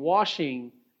should be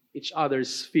washing each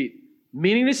other's feet.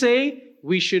 Meaning to say,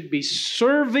 we should be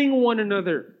serving one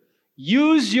another.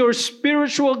 Use your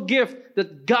spiritual gift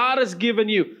that God has given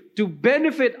you to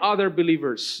benefit other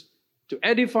believers, to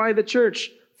edify the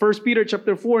church. 1 Peter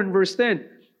chapter 4 and verse 10.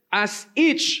 As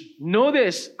each, know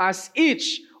this, as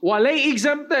each, walay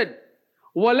exempted,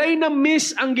 walay na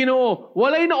miss ang Ginoo,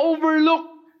 walay na overlook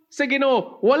sa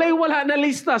Ginoo, walay wala na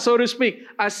lista, so to speak.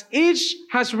 As each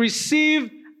has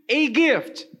received a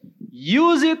gift,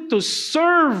 use it to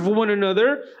serve one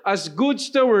another as good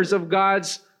stewards of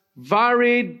God's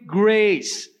varied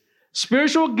grace.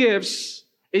 Spiritual gifts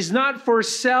is not for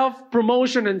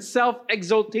self-promotion and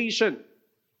self-exaltation.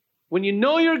 When you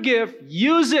know your gift,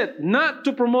 use it not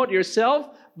to promote yourself,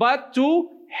 but to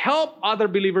help other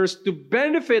believers to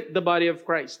benefit the body of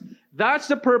Christ. That's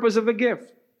the purpose of the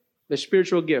gift, the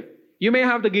spiritual gift. You may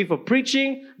have the gift of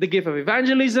preaching, the gift of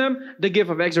evangelism, the gift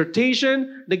of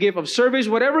exhortation, the gift of service,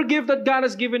 whatever gift that God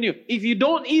has given you. If you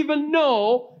don't even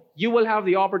know, you will have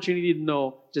the opportunity to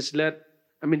know. Just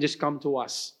come to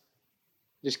us.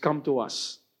 Just come to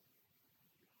us.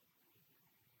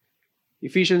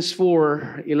 Ephesians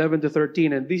 4:11 to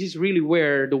 13, and this is really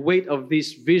where the weight of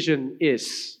this vision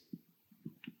is.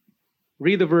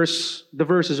 Read the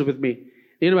verses with me.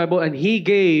 In the Bible, and He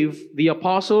gave the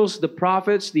apostles, the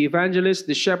prophets, the evangelists,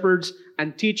 the shepherds,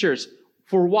 and teachers.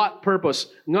 For what purpose?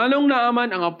 Nganong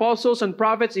naaman ang apostles and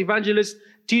prophets, evangelists,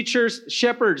 teachers,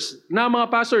 shepherds, na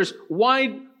mga pastors?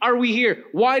 Why are we here?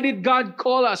 Why did God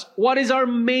call us? What is our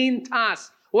main task?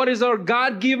 What is our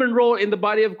God-given role in the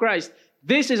body of Christ?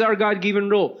 This is our God-given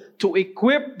role, to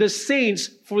equip the saints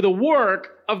for the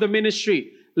work of the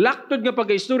ministry. Laktod nga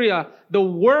pag-istorya, the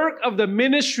work of the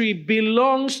ministry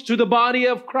belongs to the body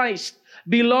of Christ,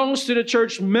 belongs to the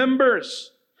church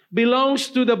members, belongs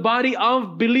to the body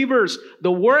of believers.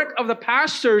 The work of the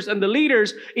pastors and the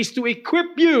leaders is to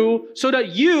equip you so that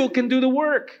you can do the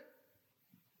work.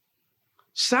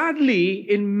 Sadly,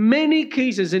 in many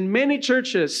cases, in many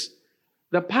churches,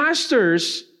 the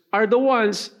pastors are the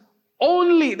ones,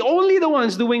 only the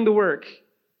ones doing the work.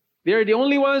 They're the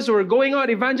only ones who are going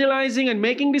out evangelizing and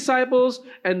making disciples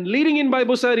and leading in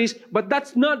Bible studies, but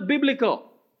that's not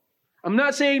biblical. I'm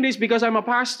not saying this because I'm a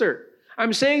pastor.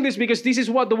 I'm saying this because this is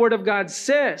what the Word of God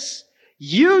says.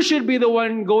 You should be the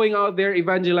one going out there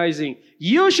evangelizing.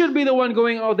 You should be the one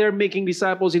going out there making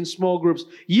disciples in small groups.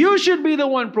 You should be the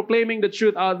one proclaiming the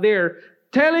truth out there,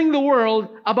 telling the world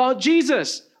about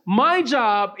Jesus. My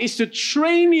job is to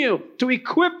train you, to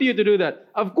equip you to do that.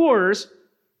 Of course,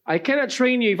 I cannot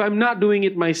train you if I'm not doing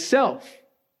it myself.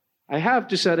 I have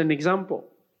to set an example.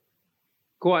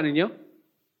 Kuha ninyo?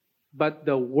 But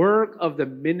the work of the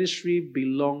ministry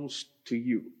belongs to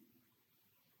you.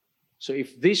 So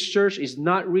if this church is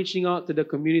not reaching out to the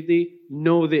community,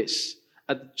 know this.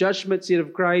 At the judgment seat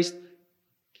of Christ,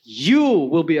 you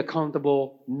will be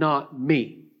accountable, not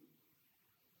me.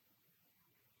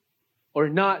 Or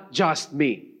not just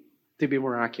me, to be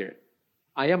more accurate.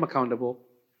 I am accountable,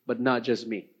 but not just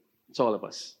me. It's all of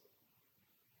us.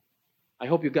 I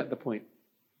hope you got the point.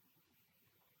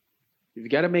 If you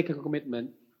got to make a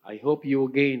commitment, I hope you will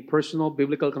gain personal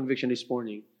biblical conviction this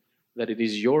morning that it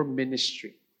is your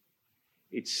ministry.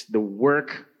 It's the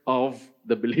work of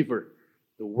the believer,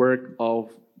 the work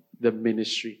of the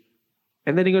ministry.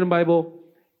 And then you go to the Bible,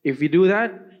 if you do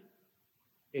that,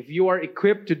 if you are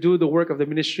equipped to do the work of the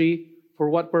ministry, for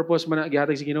what purpose man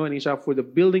gihatag sa Ginoo ani siya? For the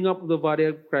building up of the body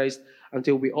of Christ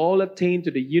until we all attain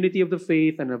to the unity of the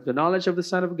faith and of the knowledge of the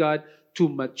Son of God, to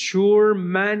mature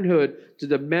manhood, to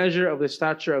the measure of the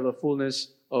stature of the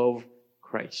fullness of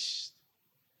Christ.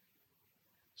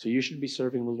 So you should be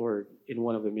serving the Lord in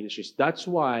one of the ministries. That's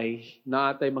why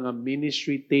naatay mga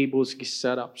ministry tables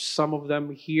set up. Some of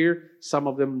them here, some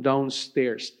of them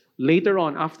downstairs. Later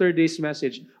on, after this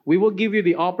message, we will give you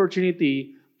the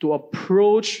opportunity to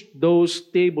approach those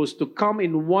tables, to come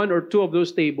in one or two of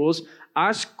those tables,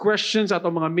 ask questions at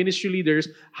mga ministry leaders,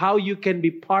 how you can be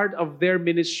part of their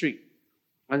ministry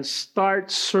and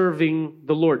start serving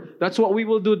the Lord. That's what we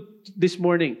will do this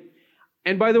morning.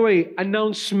 And by the way,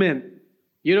 announcement.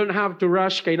 You don't have to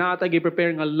rush. Kay naatay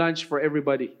preparing a lunch for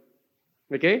everybody.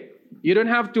 Okay? We don't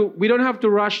have to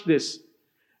rush this.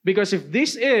 Because if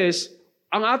this is,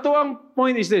 ang ato ang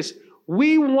point is this,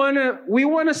 we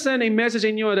wanna send a message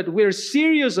in you that we're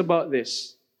serious about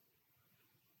this.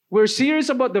 We're serious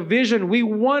about the vision. We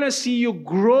want to see you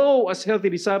grow as healthy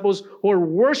disciples who are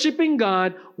worshiping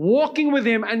God, walking with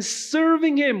Him, and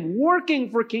serving Him, working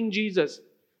for King Jesus.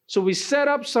 So we set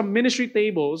up some ministry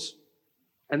tables,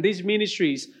 and these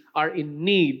ministries are in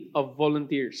need of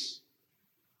volunteers.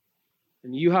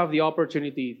 And you have the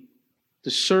opportunity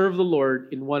to serve the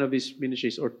Lord in one of these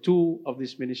ministries or two of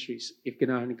these ministries, if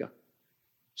ganahan ka.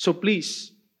 So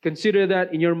please, consider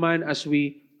that in your mind as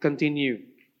we continue.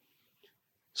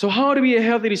 So how to be a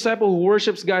healthy disciple who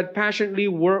worships God passionately,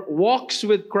 walks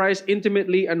with Christ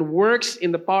intimately, and works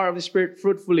in the power of the Spirit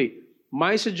fruitfully?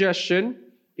 My suggestion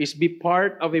is be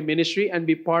part of a ministry and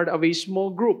be part of a small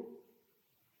group.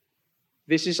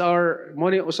 This is our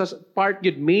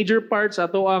major part sa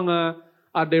ato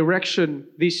ang direction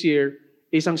this year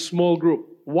is ang small group.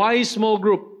 Why small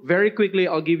group? Very quickly,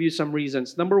 I'll give you some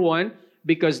reasons. Number one,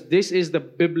 because this is the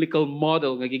biblical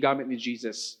model nga gigamit ni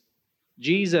Jesus.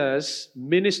 Jesus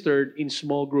ministered in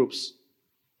small groups.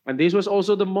 And this was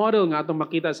also the model nga atong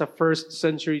makita sa first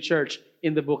century church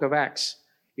in the book of Acts.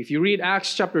 If you read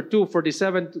Acts chapter 2,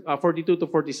 42 to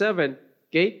 47,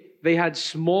 okay, they had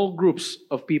small groups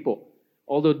of people.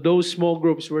 Although those small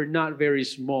groups were not very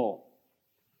small.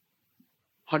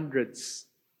 Hundreds,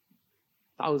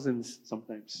 thousands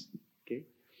sometimes. Okay?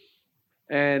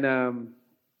 And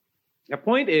the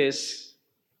point is,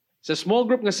 sa small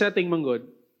group nga setting man good,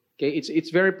 okay, it's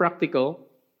very practical.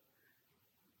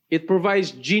 It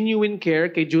provides genuine care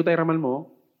kay jutay raman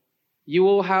mo. You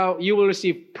will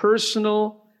receive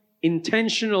personal,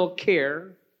 intentional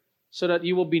care so that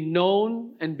you will be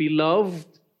known and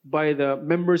beloved by the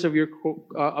members of your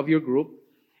group.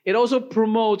 It also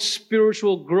promotes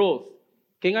spiritual growth.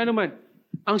 Kaya nga naman,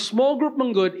 ang small group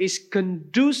man good is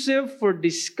conducive for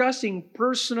discussing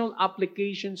personal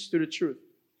applications to the truth.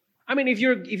 I mean, if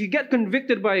you get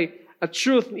convicted by a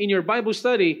truth in your Bible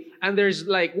study and there's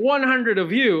like 100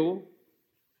 of you,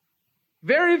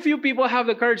 Very few people have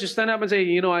the courage to stand up and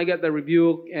say, I got the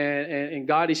rebuke and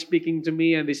God is speaking to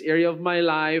me in this area of my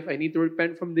life. I need to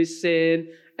repent from this sin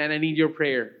and I need your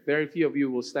prayer. Very few of you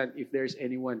will stand if there's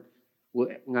anyone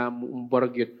nga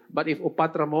mumbarag yun. But if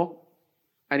upatra mo,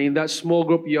 and in that small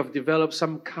group you have developed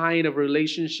some kind of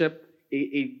relationship,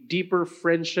 a deeper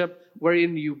friendship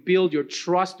wherein you build your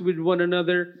trust with one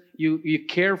another, you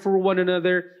care for one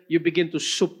another, you begin to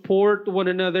support one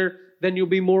another, then you'll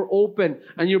be more open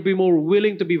and you'll be more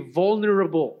willing to be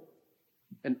vulnerable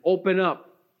and open up.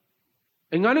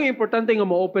 And nga nang importante nga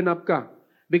ma-open up ka.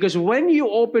 Because when you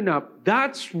open up,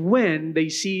 that's when they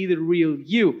see the real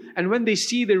you. And when they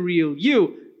see the real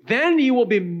you, then you will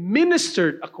be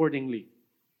ministered accordingly.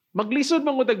 Maglisod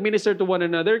man utag minister to one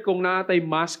another kung natay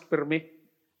mask perme,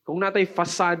 kung natay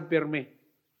facade perme.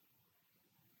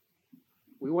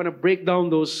 We want to break down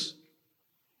those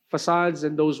facades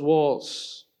and those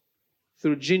walls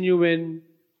through genuine,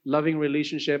 loving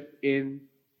relationship in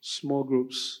small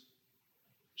groups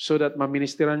so that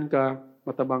maministeran ka,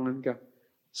 matabangan ka.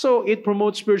 So it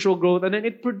promotes spiritual growth and then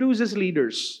it produces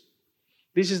leaders.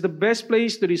 This is the best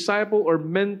place to disciple or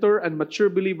mentor and mature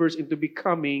believers into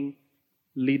becoming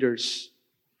leaders.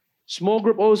 Small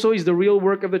group also is the real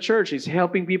work of the church. It's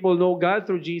helping people know God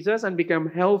through Jesus and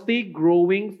become healthy,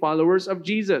 growing followers of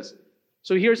Jesus.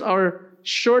 So here's our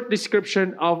short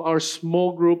description of our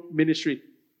small group ministry.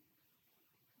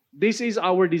 This is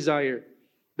our desire,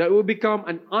 that it will become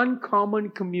an uncommon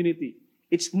community.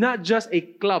 It's not just a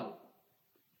club.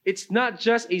 It's not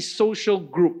just a social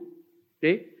group.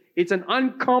 Okay? It's an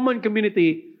uncommon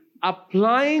community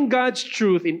applying God's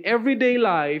truth in everyday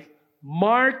life,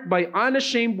 marked by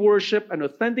unashamed worship and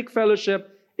authentic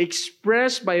fellowship,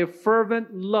 expressed by a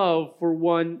fervent love for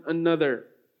one another.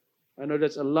 I know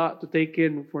that's a lot to take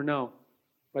in for now,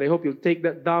 but I hope you'll take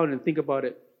that down and think about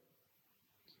it.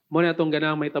 Muna itong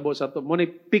ganang may tabo sa ito. Muna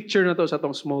picture na to sa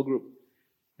itong small group.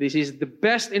 This is the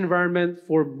best environment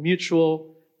for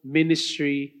mutual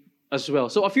ministry as well.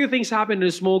 So a few things happen in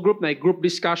a small group, like group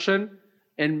discussion.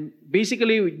 And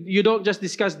basically, you don't just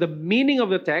discuss the meaning of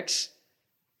the text.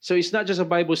 So it's not just a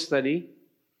Bible study.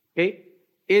 Okay?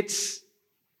 It's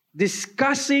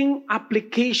discussing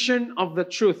application of the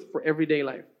truth for everyday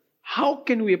life. How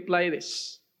can we apply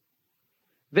this?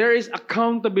 There is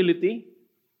accountability.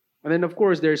 And then, of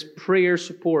course, there's prayer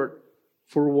support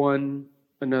for one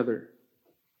another.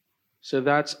 So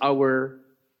that's our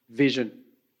vision.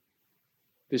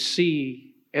 To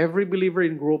see every believer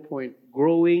in Grow Point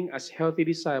growing as healthy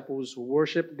disciples who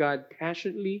worship God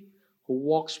passionately, who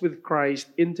walks with Christ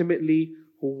intimately,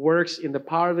 who works in the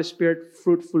power of the Spirit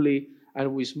fruitfully, and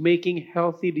who is making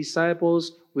healthy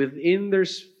disciples within their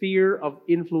sphere of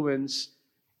influence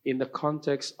in the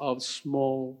context of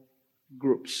small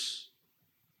groups.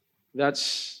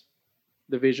 That's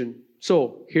the vision.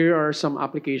 So, here are some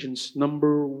applications.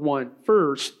 Number one,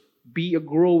 first, be a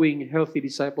growing, healthy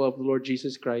disciple of the Lord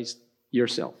Jesus Christ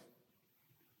yourself.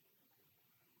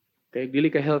 Okay, if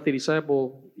you're a healthy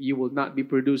disciple, you will not be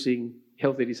producing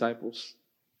healthy disciples.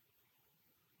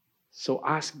 So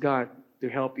ask God to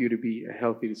help you to be a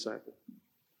healthy disciple.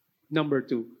 Number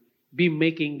two, be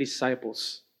making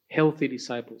disciples, healthy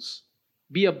disciples.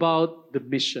 Be about the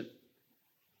mission.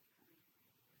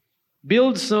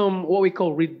 Build some what we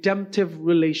call redemptive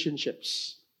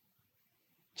relationships.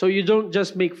 So you don't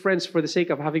just make friends for the sake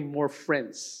of having more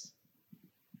friends.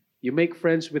 You make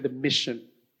friends with a mission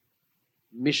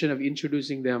of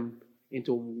introducing them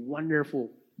into a wonderful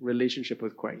relationship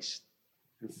with Christ.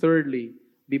 And thirdly,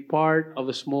 be part of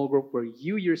a small group where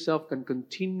you yourself can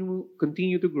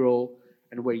continue to grow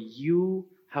and where you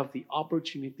have the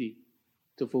opportunity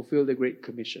to fulfill the Great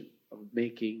Commission of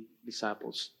making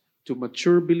disciples, to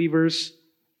mature believers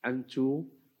and to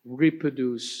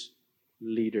reproduce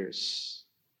leaders.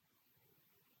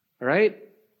 All right?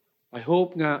 I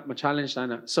hope nga ma-challenge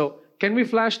sana. So, can we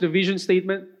flash the vision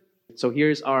statement? So,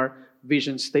 here's our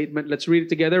vision statement. Let's read it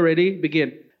together. Ready?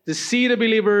 Begin. To see the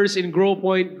believers in Grow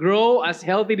Point grow as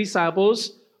healthy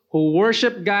disciples who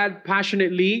worship God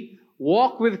passionately,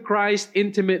 walk with Christ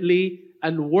intimately,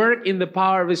 and work in the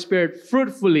power of His Spirit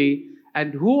fruitfully,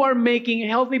 and who are making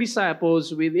healthy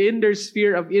disciples within their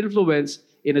sphere of influence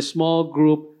in a small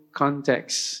group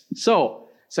context. So,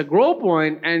 sa Grow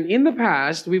Point, and in the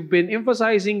past, we've been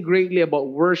emphasizing greatly about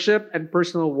worship and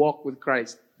personal walk with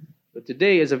Christ. But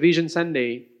today, as a Vision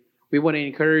Sunday, we want to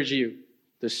encourage you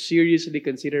to seriously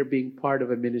consider being part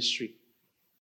of a ministry.